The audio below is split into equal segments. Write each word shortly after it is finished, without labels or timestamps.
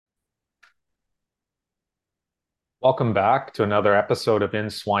Welcome back to another episode of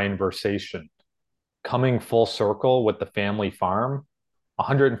In Swine Versation. Coming full circle with the family farm,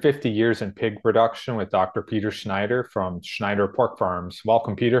 150 years in pig production with Dr. Peter Schneider from Schneider Pork Farms.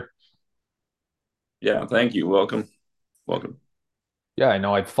 Welcome, Peter. Yeah, thank you. Welcome. Welcome. Yeah, I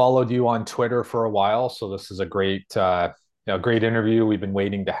know I've followed you on Twitter for a while, so this is a great interview we've been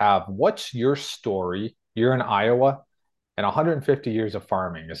waiting to have. What's your story? You're in Iowa and 150 years of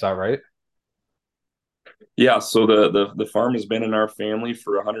farming, is that right? Yeah, so the farm has been in our family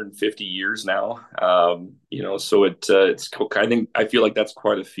for 150 years now. So I feel like that's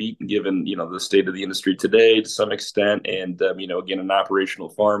quite a feat given, the state of the industry today to some extent and again an operational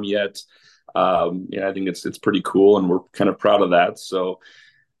farm yet. I think it's pretty cool and we're kind of proud of that. So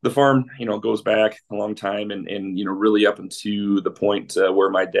the farm, goes back a long time and really up into the point where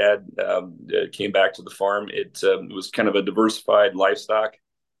my dad came back to the farm. It was kind of a diversified livestock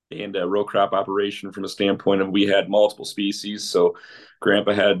and a row crop operation from a standpoint of we had multiple species. So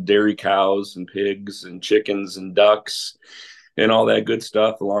grandpa had dairy cows and pigs and chickens and ducks and all that good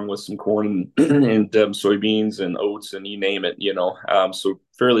stuff, along with some corn and soybeans and oats and you name it, so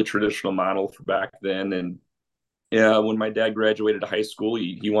fairly traditional model for back then. And yeah, when my dad graduated high school,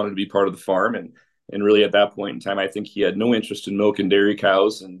 he wanted to be part of the farm. And really at that point in time, I think he had no interest in milking dairy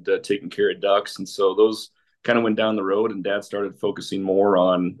cows and taking care of ducks. And so those kind of went down the road, and dad started focusing more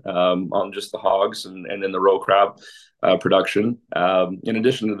on just the hogs and then the row crop production. In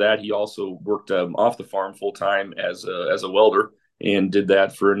addition to that, he also worked off the farm full time as a welder and did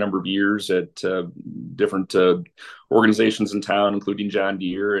that for a number of years at different organizations in town, including John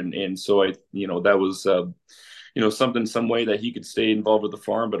Deere. And so that was something, some way that he could stay involved with the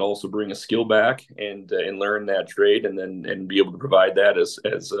farm, but also bring a skill back and learn that trade, and then and be able to provide that as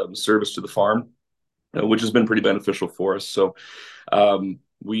service to the farm, which has been pretty beneficial for us. So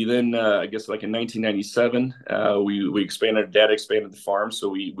we then, I guess, like in 1997, we expanded. Dad expanded the farm, so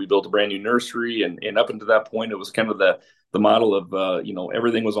we built a brand new nursery, and up until that point, it was kind of the model of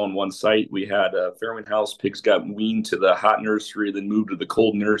everything was on one site. We had a Fairway house. Pigs got weaned to the hot nursery, then moved to the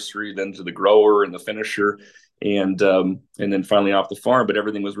cold nursery, then to the grower and the finisher, and then finally off the farm. But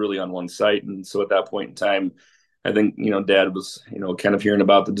everything was really on one site, and so at that point in time, I think dad was kind of hearing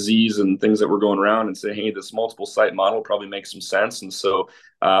about the disease and things that were going around and saying, hey, this multiple site model probably makes some sense. And so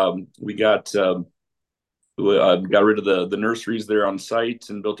we got rid of the nurseries there on site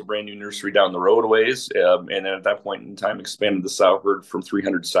and built a brand new nursery down the road a ways. And then at that point in time, expanded the sow herd from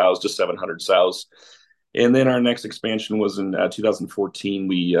 300 sows to 700 sows. And then our next expansion was in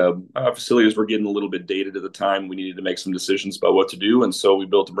 2014. Our facilities were getting a little bit dated at the time. We needed to make some decisions about what to do, and so we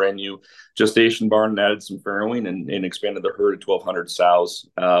built a brand new gestation barn and added some farrowing and expanded the herd to 1,200 sows.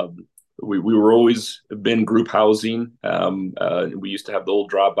 We were always been group housing. We used to have the old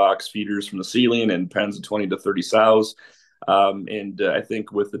drop box feeders from the ceiling and pens of 20 to 30 sows. And I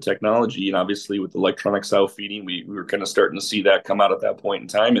think with the technology and obviously with electronic sow feeding, we were kind of starting to see that come out at that point in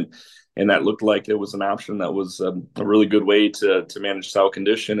time. And that looked like it was an option that was a really good way to manage sow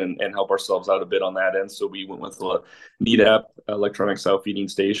condition and help ourselves out a bit on that end. So we went with the NEADAP electronic sow feeding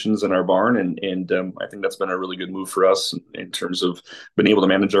stations in our barn, and I think that's been a really good move for us in terms of being able to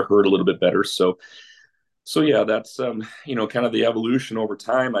manage our herd a little bit better. So yeah, that's kind of the evolution over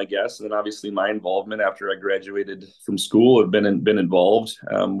time, I guess. And then obviously my involvement after I graduated from school have been involved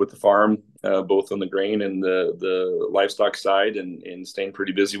with the farm, both on the grain and the livestock side, and staying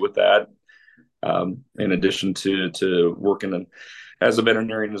pretty busy with that. In addition to working as a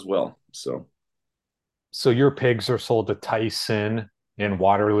veterinarian as well. So So your pigs are sold to Tyson in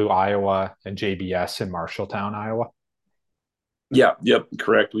Waterloo, Iowa, and JBS in Marshalltown, Iowa. yeah, yep,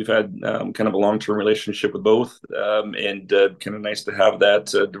 correct. We've had kind of a long-term relationship with both, and kind of nice to have that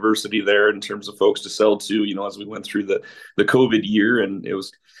diversity there in terms of folks to sell to. As we went through the COVID year, and it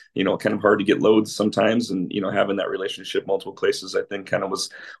was kind of hard to get loads sometimes, and having that relationship multiple places, I think kind of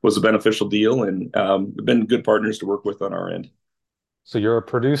was a beneficial deal, and been good partners to work with on our end. So you're a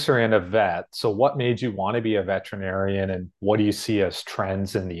producer and a vet. So what made you want to be a veterinarian, and what do you see as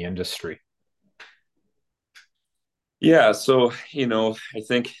trends in the industry? Yeah, so I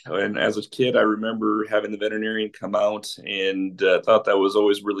think, and as a kid, I remember having the veterinarian come out, and thought that was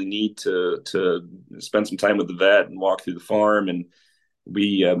always really neat to spend some time with the vet and walk through the farm. And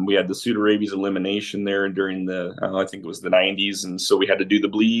we had the pseudorabies elimination there during I think it was the 90s, and so we had to do the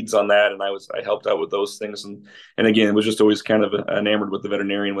bleeds on that, and I helped out with those things, and again, it was just always kind of enamored with the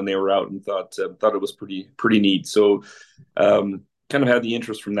veterinarian when they were out, and thought it was pretty neat. So kind of had the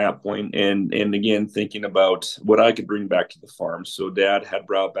interest from that point, and again thinking about what I could bring back to the farm. So dad had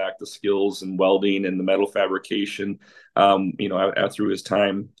brought back the skills in welding and the metal fabrication, through his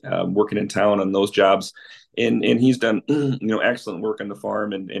time working in town on those jobs. and he's done excellent work on the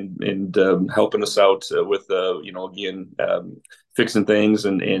farm and helping us out with again fixing things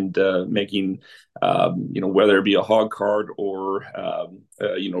and making whether it be a hog cart or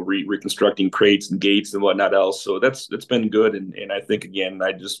reconstructing crates and gates and whatnot else. So that's been good, and I think again,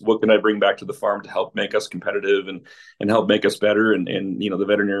 I just what can I bring back to the farm to help make us competitive and help make us better, and the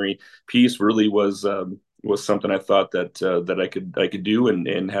veterinary piece really was something I thought that I could do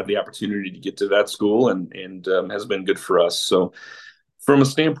and have the opportunity to get to vet school and has been good for us. So from a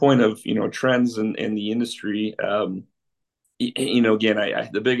standpoint of trends in the industry, again,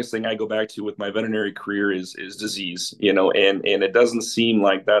 the biggest thing I go back to with my veterinary career is disease, and it doesn't seem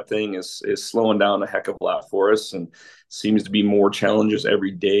like that thing is slowing down a heck of a lot for us, and seems to be more challenges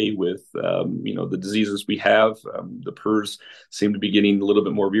every day with the diseases we have. The PRRS seem to be getting a little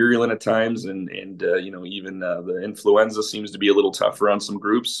bit more virulent at times, and even the influenza seems to be a little tougher on some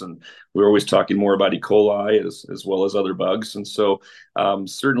groups, and we're always talking more about E. coli as well as other bugs, and so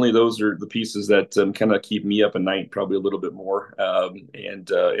certainly those are the pieces that kind of keep me up at night probably a little bit more.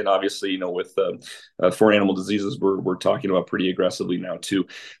 And obviously, with foreign animal diseases, we're talking about pretty aggressively now too.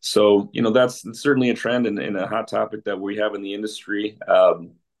 So, that's certainly a trend and a hot topic that we have in the industry.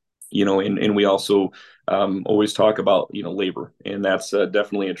 And we also always talk about, labor, and that's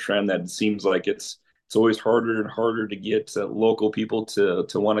definitely a trend that seems like it's always harder and harder to get local people to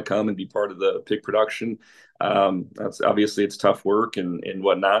want to come and be part of the pig production. That's obviously it's tough work and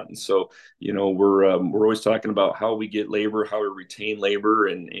whatnot. And so, we're always talking about how we get labor, how we retain labor,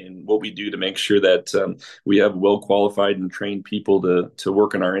 and what we do to make sure that we have well qualified and trained people to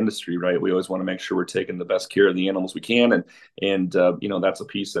work in our industry. Right? We always want to make sure we're taking the best care of the animals we can, and that's a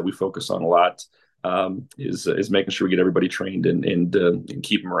piece that we focus on a lot. Is making sure we get everybody trained and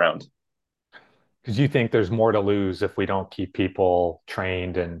keep them around. Because you think there's more to lose if we don't keep people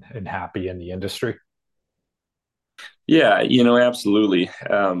trained and happy in the industry? Yeah, absolutely.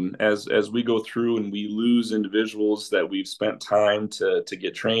 As we go through and we lose individuals that we've spent time to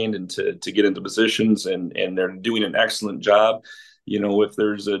get trained and to get into positions, and they're doing an excellent job. If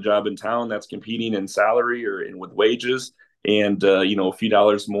there's a job in town that's competing in salary or in with wages, and a few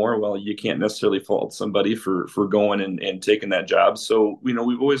dollars more, well, you can't necessarily fault somebody for going and taking that job. So we've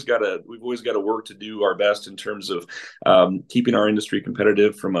always got to work to do our best in terms of keeping our industry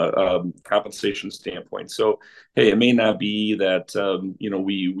competitive from a compensation standpoint. So hey, it may not be that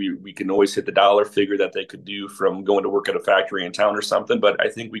we can always hit the dollar figure that they could do from going to work at a factory in town or something, but I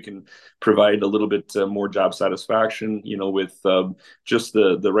think we can provide a little bit more job satisfaction, with just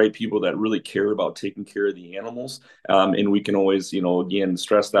the right people that really care about taking care of the animals, and we can always, again,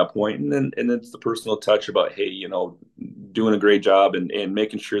 stress that point, and then it's the personal touch about, hey, doing a great job and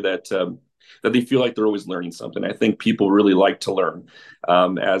making sure that they feel like they're always learning something. I think people really like to learn,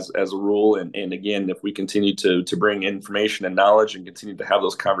 as a rule. And again, if we continue to bring information and knowledge and continue to have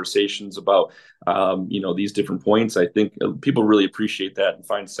those conversations about these different points, I think people really appreciate that and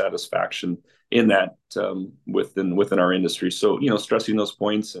find satisfaction in that within our industry. So stressing those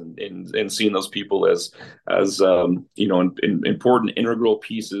points and seeing those people as important integral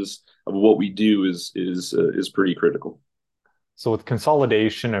pieces of what we do is pretty critical. So with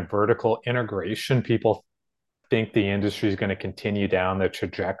consolidation and vertical integration, people think the industry is going to continue down the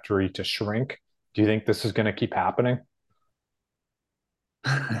trajectory to shrink. Do you think this is going to keep happening?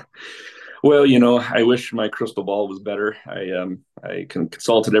 Well, I wish my crystal ball was better. I can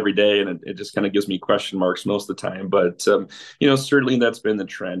consult it every day, and it just kind of gives me question marks most of the time. But certainly that's been the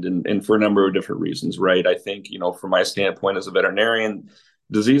trend, and for a number of different reasons, right? I think from my standpoint as a veterinarian,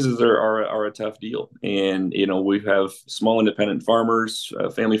 diseases are a tough deal, and we have small independent farmers,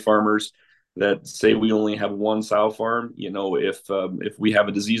 family farmers that say we only have one sow farm. If we have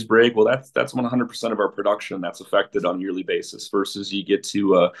a disease break, well, that's 100% of our production that's affected on a yearly basis. Versus you get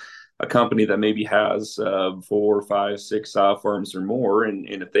to a company that maybe has 4, 5, 6 sow farms or more, and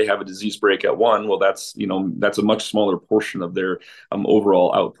if they have a disease break at one, well, that's a much smaller portion of their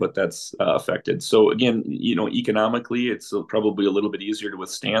overall output that's affected. So again, economically, it's probably a little bit easier to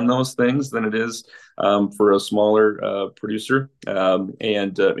withstand those things than it is for a smaller producer.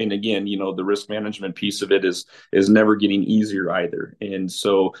 And again, the risk management piece of it is never getting easier either. And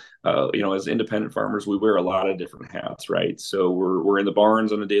so as independent farmers, we wear a lot of different hats, right? So we're in the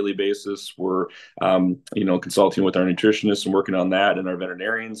barns on a daily basis. We're consulting with our nutritionists and working on that, and our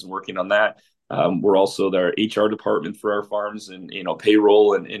veterinarians and working on that. We're also their HR department for our farms, and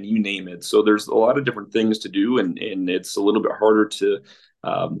payroll and you name it. So there's a lot of different things to do, and it's a little bit harder to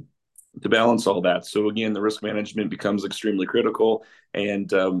balance all that. So again, the risk management becomes extremely critical,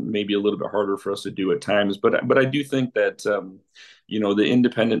 and maybe a little bit harder for us to do at times. But I do think that the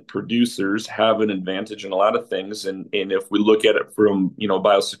independent producers have an advantage in a lot of things. And if we look at it from,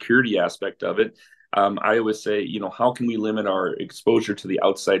 biosecurity aspect of it, I always say, how can we limit our exposure to the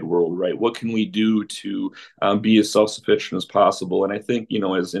outside world, right? What can we do to be as self-sufficient as possible? And I think,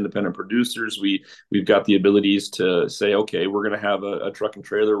 as independent producers, we've got the abilities to say, okay, we're going to have a truck and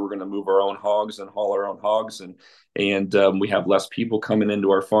trailer. We're going to move our own hogs and haul our own hogs, and we have less people coming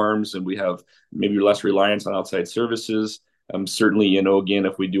into our farms, and we have maybe less reliance on outside services. Certainly, again,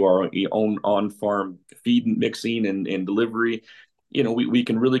 if we do our own on-farm feed mixing and delivery, we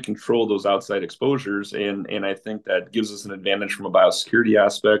can really control those outside exposures, and I think that gives us an advantage from a biosecurity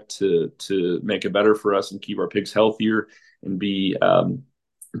aspect to make it better for us and keep our pigs healthier and be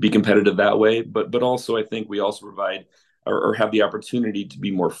competitive that way. But also, I think we also provide or have the opportunity to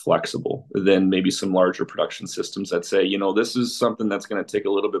be more flexible than maybe some larger production systems that say, this is something that's going to take a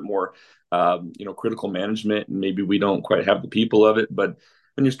little bit more, critical management, and maybe we don't quite have the people of it. But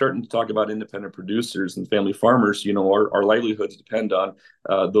when you're starting to talk about independent producers and family farmers, our livelihoods depend on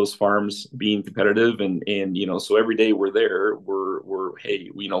those farms being competitive, and so every day we're there,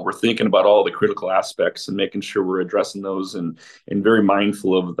 we're thinking about all the critical aspects and making sure we're addressing those, and very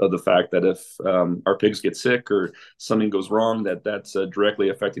mindful of the fact that if our pigs get sick or something goes wrong, that's directly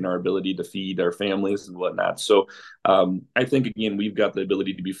affecting our ability to feed our families and whatnot. So I think, again, we've got the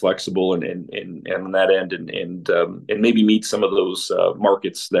ability to be flexible and on that end, and maybe meet some of those markets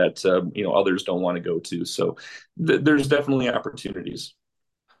that others don't want to go to. So there's definitely opportunities.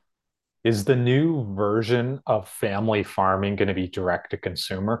 Is the new version of family farming going to be direct to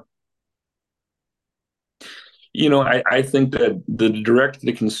consumer? I think that the direct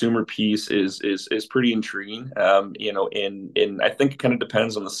to consumer piece is pretty intriguing. And I think it kind of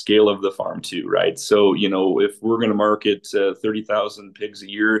depends on the scale of the farm too, right? So, if we're going to market 30,000 pigs a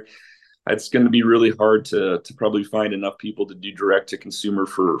year, it's going to be really hard to probably find enough people to do direct to consumer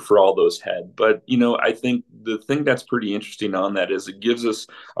for all those head. But I think the thing that's pretty interesting on that is it gives us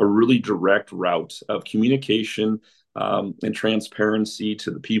a really direct route of communication, and transparency to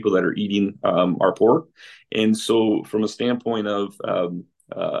the people that are eating our pork. And so, from a standpoint of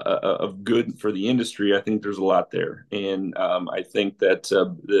good for the industry, I think there's a lot there, and I think that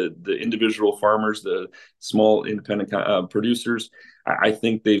the individual farmers, the small independent producers, I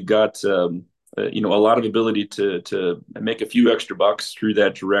think they've got a lot of ability to make a few extra bucks through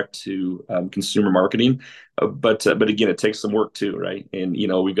that direct to consumer marketing. But again, it takes some work too, right? And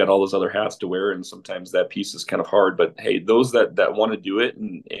we've got all those other hats to wear, and sometimes that piece is kind of hard. But hey, those that want to do it,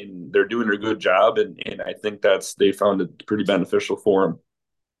 and they're doing a good job, and I think they found it pretty beneficial for them.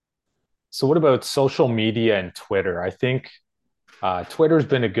 So, what about social media and Twitter? I think Twitter's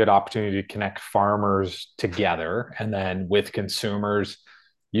been a good opportunity to connect farmers together, and then with consumers,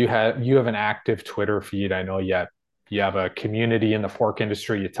 you have an active Twitter feed. I know you have a community in the pork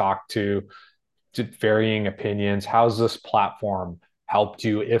industry you talk to varying opinions. How's this platform helped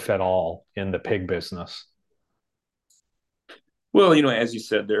you, if at all, in the pig business? Well, as you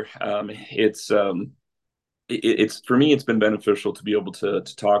said there, it's for me, it's been beneficial to be able to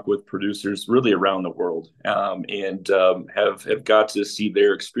talk with producers really around the world, and have got to see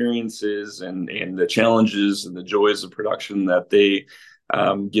their experiences and the challenges and the joys of production that they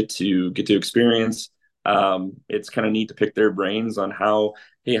get to experience. It's kind of neat to pick their brains on how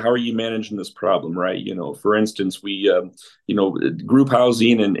are you managing this problem, right? For instance, we group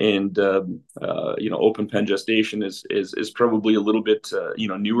housing and open pen gestation is probably a little bit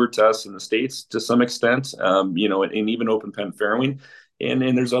newer to us in the States to some extent, and even open pen farrowing.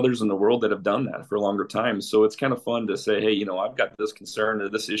 And there's others in the world that have done that for a longer time. So it's kind of fun to say, hey, I've got this concern or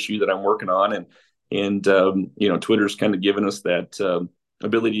this issue that I'm working on, and Twitter's kind of given us that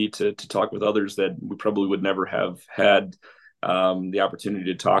ability to talk with others that we probably would never have had the opportunity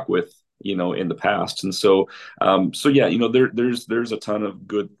to talk with, in the past. And so yeah, there's a ton of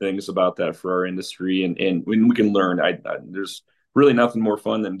good things about that for our industry, and when we can learn. There's really nothing more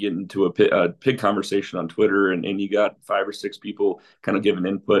fun than getting to a pig conversation on Twitter, and you got 5 or 6 people kind of giving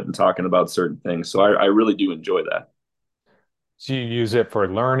input and talking about certain things. So I really do enjoy that. So you use it for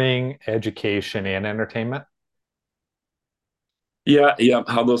learning, education, and entertainment? Yeah, yeah,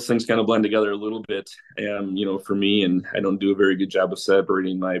 how those things kind of blend together a little bit. And, for me, and I don't do a very good job of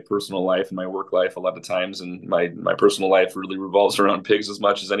separating my personal life and my work life a lot of times. And my personal life really revolves around pigs as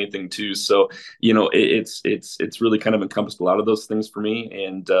much as anything too. So, it's really kind of encompassed a lot of those things for me.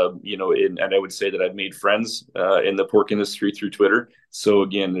 And I would say that I've made friends in the pork industry through Twitter. So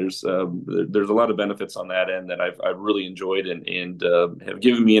again, there's a lot of benefits on that end that I've really enjoyed, and have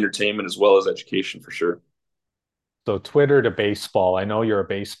given me entertainment as well as education for sure. So Twitter to baseball. I know you're a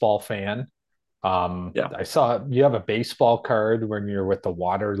baseball fan. Yeah. I saw you have a baseball card when you're with the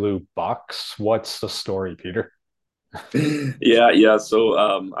Waterloo Bucks. What's the story, Peter? Yeah. So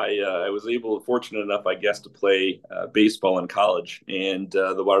I was fortunate enough, I guess, to play baseball in college, and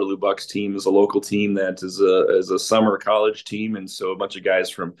the Waterloo Bucks team is a local team that is a summer college team, and so a bunch of guys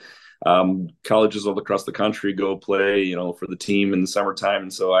from colleges all across the country go play, for the team in the summertime,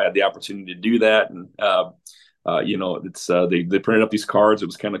 and so I had the opportunity to do that, and it's they printed up these cards. It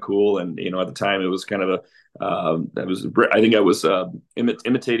was kind of cool, and at the time it was kind of a that was I think I was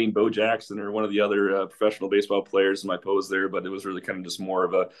imitating Bo Jackson or one of the other professional baseball players in my pose there, but it was really kind of just more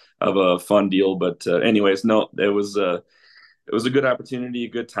of a fun deal. But anyways, no, it was a good opportunity, a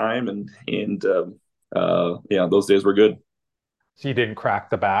good time, and yeah, those days were good. So you didn't crack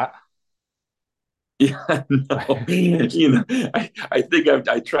the bat. Yeah, no, I think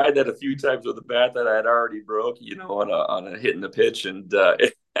I tried that a few times with a bat that I had already broke, on a hitting the pitch, and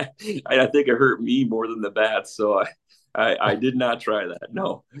I think it hurt me more than the bat. So I did not try that.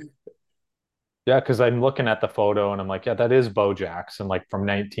 No. Yeah, because I'm looking at the photo and I'm like, yeah, that is Bo Jackson, like from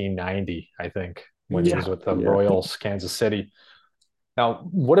 1990, I think, when he was Yeah, with the yeah. Royals, Kansas City. Now,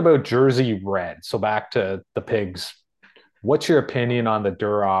 what about Jersey Red? So back to the pigs. What's your opinion on the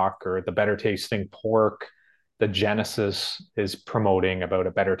Duroc or the better tasting pork the Genesis is promoting about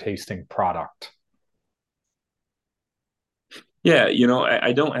a better tasting product? Yeah,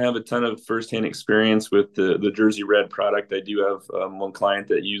 I don't have a ton of firsthand experience with the Jersey Red product. I do have one client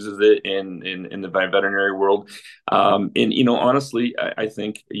that uses it in the veterinary world, and honestly, I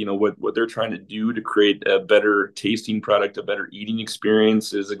think what they're trying to do to create a better tasting product, a better eating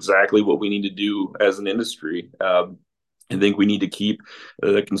experience, is exactly what we need to do as an industry. I think we need to keep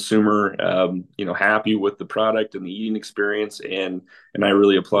the consumer, happy with the product and the eating experience, and I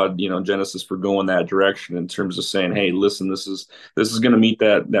really applaud Genesis for going that direction in terms of saying, hey, listen, this is going to meet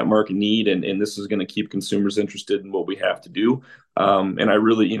that market need, and this is going to keep consumers interested in what we have to do. And I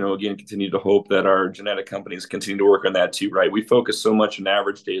really, again, continue to hope that our genetic companies continue to work on that too, right? We focus so much on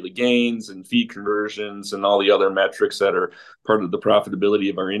average daily gains and feed conversions and all the other metrics that are part of the profitability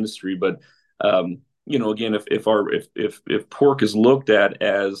of our industry. But, again, if pork is looked at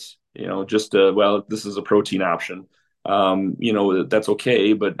as, just well, this is a protein option, that's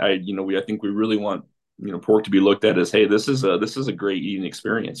okay. But I think we really want pork to be looked at as, hey, this is a great eating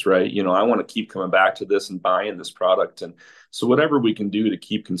experience, right? I want to keep coming back to this and buying this product, and so whatever we can do to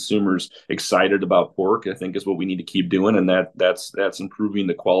keep consumers excited about pork, I think is what we need to keep doing, and that's improving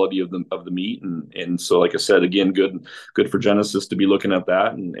the quality of the meat, and so like I said, again, good for Genesis to be looking at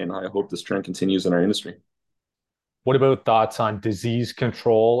that, and I hope this trend continues in our industry. What about thoughts on disease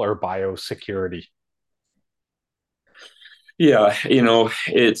control or biosecurity? Yeah,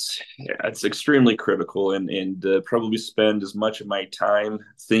 it's extremely critical, and probably spend as much of my time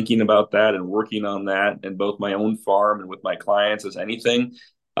thinking about that and working on that in both my own farm and with my clients as anything.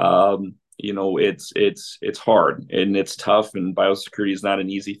 It's hard and it's tough, and biosecurity is not an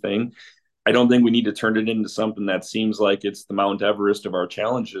easy thing. I don't think we need to turn it into something that seems like it's the Mount Everest of our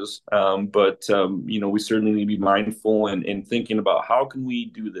challenges. But we certainly need to be mindful and thinking about how can we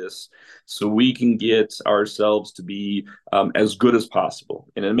do this so we can get ourselves to be as good as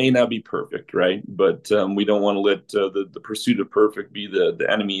possible. And it may not be perfect, right? But we don't want to let the pursuit of perfect be the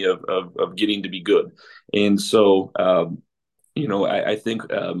enemy of getting to be good. And so, I think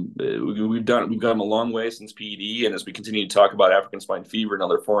we've gotten a long way since PED, and as we continue to talk about African swine fever and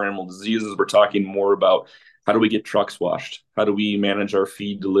other foreign animal diseases, we're talking more about how do we get trucks washed, how do we manage our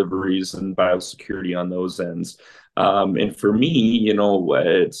feed deliveries and biosecurity on those ends. And for me,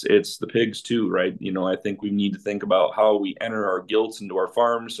 it's the pigs too, right? I think we need to think about how we enter our gilts into our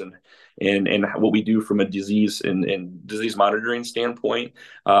farms and what we do from a disease and disease monitoring standpoint.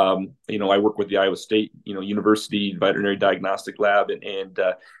 I work with the Iowa State, University Veterinary Diagnostic Lab,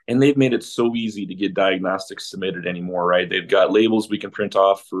 and they've made it so easy to get diagnostics submitted anymore, right? They've got labels we can print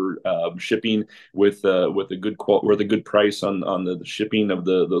off for shipping with a good price on the shipping of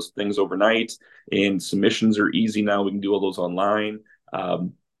those things overnight, and submissions are easy now. We can do all those online.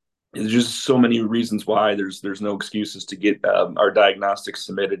 Um, there's just so many reasons why there's no excuses to get our diagnostics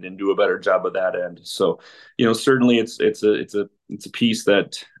submitted and do a better job of that end. So, certainly it's a piece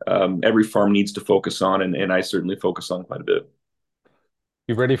that every farm needs to focus on, and I certainly focus on quite a bit.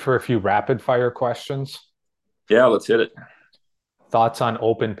 You ready for a few rapid fire questions? Yeah, let's hit it. Thoughts on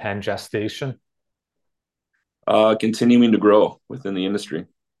open pen gestation? Continuing to grow within the industry.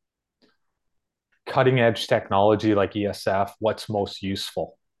 Cutting edge technology like ESF, what's most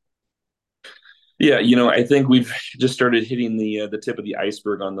useful? Yeah, I think we've just started hitting the tip of the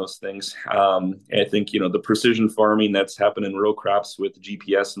iceberg on those things. I think the precision farming that's happening in row crops with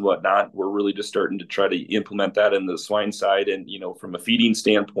GPS and whatnot. We're really just starting to try to implement that in the swine side, and from a feeding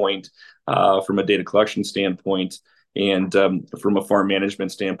standpoint, from a data collection standpoint, and from a farm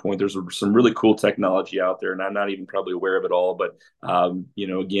management standpoint. There's some really cool technology out there, and I'm not even probably aware of it all. But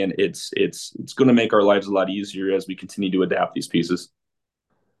again, it's going to make our lives a lot easier as we continue to adapt these pieces.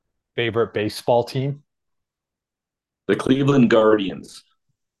 Favorite baseball team? The Cleveland Guardians.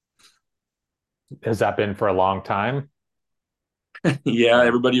 Has that been for a long time? Yeah, Yeah.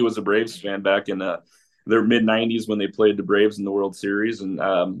 everybody was a Braves fan back in their mid '90s when they played the Braves in the World Series. And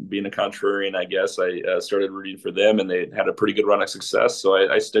being a contrarian, I guess I started rooting for them, and they had a pretty good run of success. So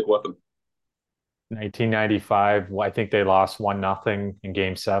I stick with them. 1995, well, I think they lost 1-0 in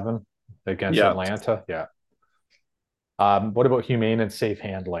game seven against Yeah. Atlanta. Yeah. What about humane and safe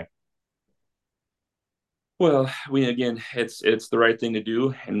handling? Well, we again, it's the right thing to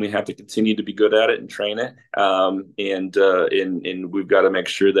do, and we have to continue to be good at it and train it. And we've got to make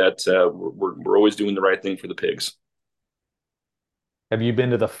sure that we're always doing the right thing for the pigs. Have you been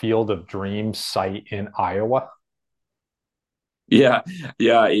to the Field of Dreams site in Iowa? Yeah,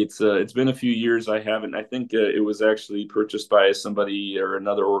 yeah, it's been a few years. I haven't. I think it was actually purchased by somebody or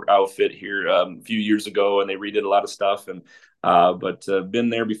another outfit here a few years ago, and they redid a lot of stuff. And but been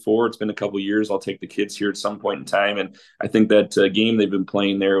there before. It's been a couple years. I'll take the kids here at some point in time, and I think that game they've been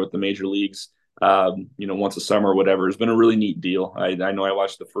playing there with the major leagues, once a summer or whatever, has been a really neat deal. I know I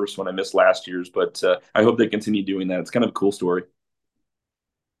watched the first one. I missed last year's, but I hope they continue doing that. It's kind of a cool story.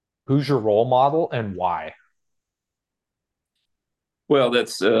 Who's your role model and why? Well,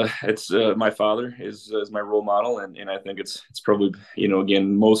 that's it's my father is my role model, and I think it's probably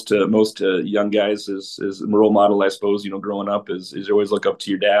again most young guys is role model, I suppose. Growing up is you always look up to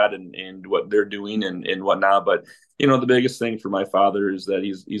your dad and what they're doing and whatnot. But the biggest thing for my father is that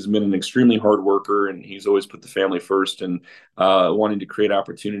he's been an extremely hard worker, and he's always put the family first, and wanting to create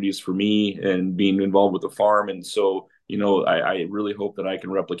opportunities for me and being involved with the farm. And so I really hope that I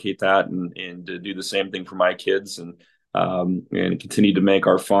can replicate that and do the same thing for my kids and continue to make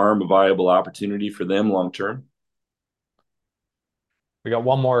our farm a viable opportunity for them long term. We got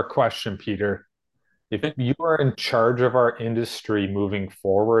one more question, Peter. If Okay. you are in charge of our industry moving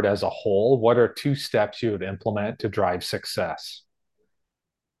forward as a whole, what are two steps you would implement to drive success?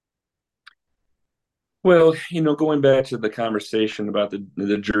 Well, going back to the conversation about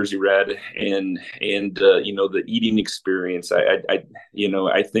the Jersey Red and the eating experience,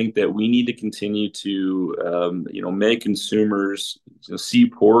 I think that we need to continue to make consumers see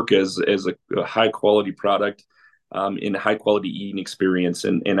pork as a high quality product, in a high quality eating experience,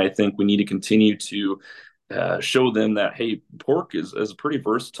 and I think we need to continue to show them that, hey, pork is a pretty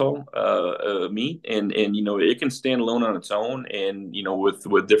versatile meat, and it can stand alone on its own, and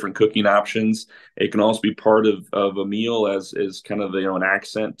with different cooking options, it can also be part of a meal as kind of an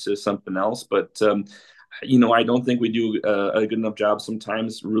accent to something else. But I don't think we do a good enough job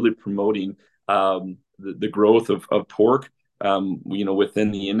sometimes really promoting the growth of pork.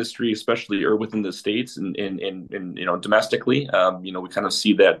 Within the industry, especially or within the states and domestically, we kind of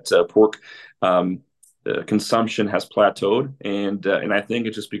see that pork consumption has plateaued, and I think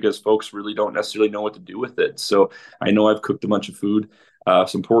it's just because folks really don't necessarily know what to do with it. So I know I've cooked a bunch of food,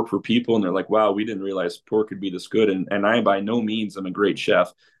 some pork for people, and they're like, "Wow, we didn't realize pork could be this good." And I by no means am a great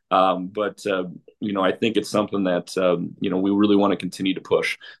chef, but I think it's something that we really want to continue to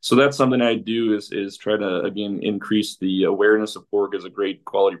push. So that's something I do is try to again increase the awareness of pork as a great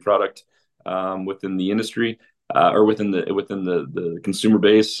quality product within the industry, or within the consumer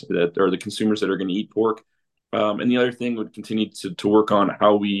base that or the consumers that are going to eat pork. And the other thing would continue to work on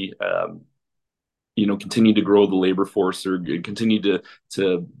how we continue to grow the labor force or continue to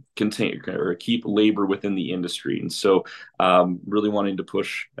contain or keep labor within the industry. And so really wanting to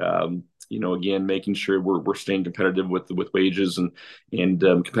push again making sure we're staying competitive with wages and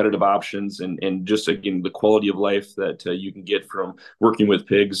competitive options and just again the quality of life that you can get from working with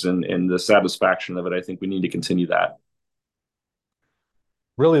pigs and the satisfaction of it. I think we need to continue that.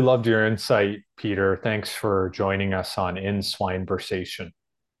 Really loved your insight, Peter. Thanks for joining us on In Swine Versation.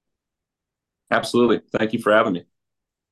 Absolutely. Thank you for having me.